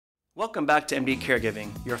Welcome back to MD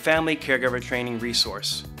Caregiving, your family caregiver training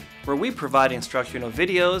resource, where we provide instructional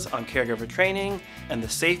videos on caregiver training and the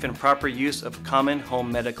safe and proper use of common home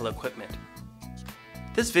medical equipment.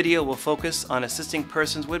 This video will focus on assisting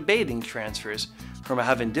persons with bathing transfers who are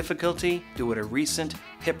having difficulty due to a recent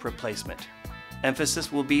hip replacement. Emphasis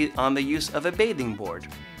will be on the use of a bathing board.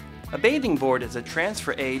 A bathing board is a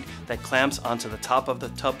transfer aid that clamps onto the top of the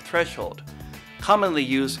tub threshold, commonly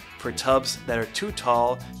used for tubs that are too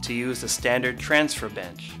tall to use the standard transfer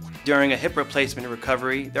bench. During a hip replacement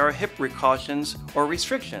recovery, there are hip precautions or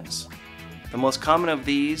restrictions. The most common of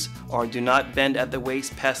these are: do not bend at the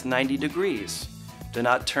waist past 90 degrees, do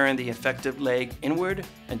not turn the affected leg inward,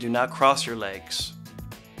 and do not cross your legs.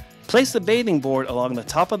 Place the bathing board along the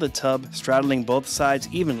top of the tub, straddling both sides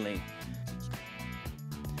evenly.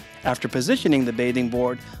 After positioning the bathing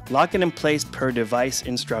board, lock it in place per device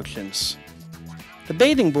instructions. The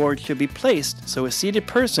bathing board should be placed so a seated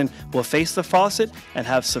person will face the faucet and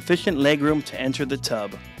have sufficient legroom to enter the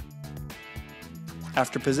tub.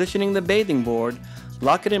 After positioning the bathing board,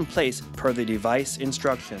 lock it in place per the device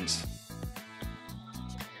instructions.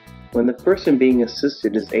 When the person being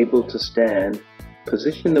assisted is able to stand,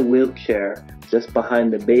 position the wheelchair just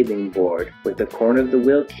behind the bathing board, with the corner of the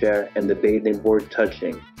wheelchair and the bathing board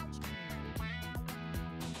touching.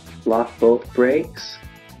 Lock both brakes,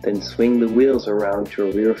 then swing the wheels around to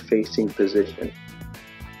a rear-facing position.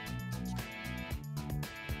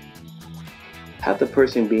 Have the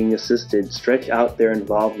person being assisted stretch out their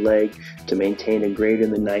involved leg to maintain a greater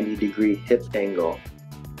than 90-degree hip angle.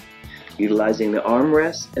 Utilizing the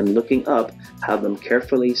armrest and looking up, have them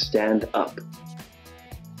carefully stand up.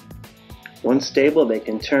 Once stable, they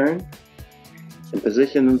can turn and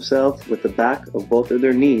position themselves with the back of both of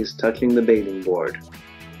their knees touching the bathing board.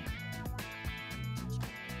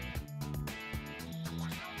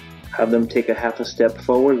 Have them take a half a step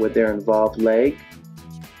forward with their involved leg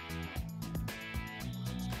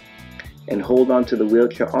and hold on to the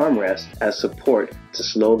wheelchair armrest as support to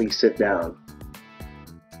slowly sit down.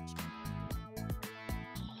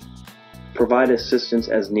 Provide assistance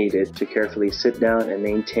as needed to carefully sit down and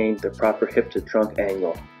maintain the proper hip to trunk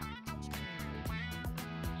angle.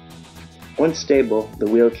 Once stable, the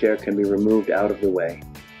wheelchair can be removed out of the way,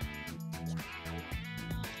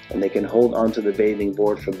 and they can hold onto the bathing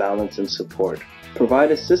board for balance and support.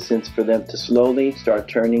 Provide assistance for them to slowly start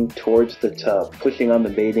turning towards the tub, pushing on the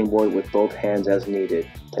bathing board with both hands as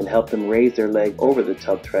needed, and help them raise their leg over the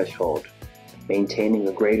tub threshold, maintaining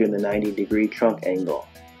a greater than 90-degree trunk angle.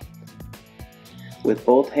 With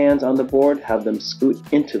both hands on the board, have them scoot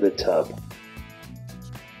into the tub.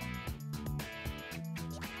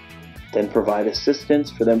 Then provide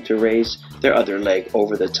assistance for them to raise their other leg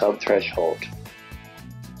over the tub threshold,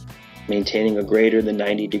 maintaining a greater than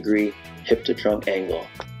 90-degree hip to trunk angle.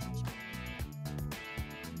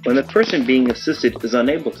 When the person being assisted is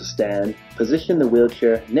unable to stand, position the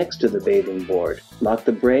wheelchair next to the bathing board. Lock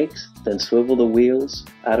the brakes, then swivel the wheels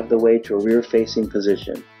out of the way to a rear-facing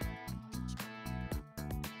position.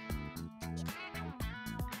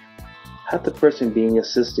 Have the person being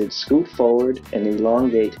assisted scoot forward and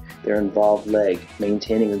elongate their involved leg,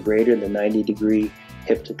 maintaining a greater than 90-degree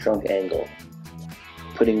hip to trunk angle.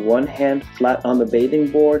 Putting one hand flat on the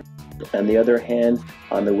bathing board and the other hand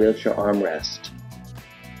on the wheelchair armrest.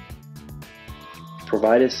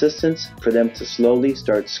 Provide assistance for them to slowly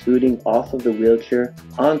start scooting off of the wheelchair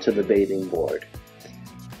onto the bathing board.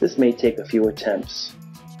 This may take a few attempts.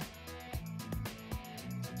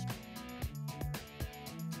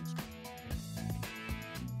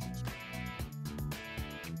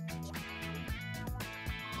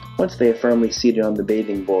 Once they are firmly seated on the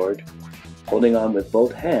bathing board, holding on with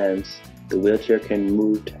both hands, the wheelchair can be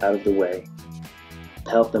moved out of the way.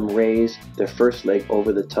 Help them raise their first leg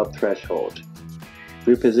over the tub threshold,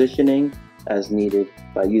 repositioning as needed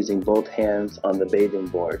by using both hands on the bathing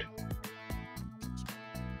board.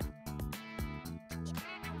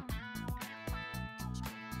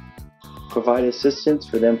 Provide assistance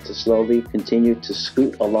for them to slowly continue to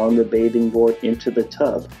scoot along the bathing board into the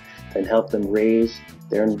tub, and help them raise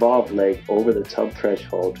their involved leg over the tub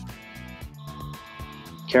threshold,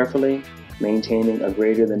 carefully maintaining a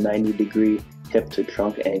greater than 90-degree hip to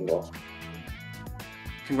trunk angle.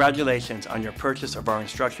 Congratulations on your purchase of our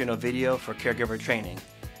instructional video for caregiver training,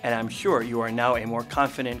 and I'm sure you are now a more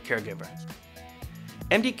confident caregiver.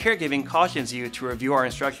 MD Caregiving cautions you to review our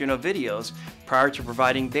instructional videos prior to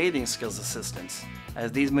providing bathing skills assistance,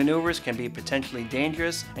 as these maneuvers can be potentially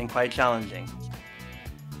dangerous and quite challenging.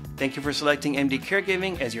 Thank you for selecting MD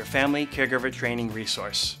Caregiving as your family caregiver training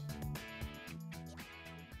resource.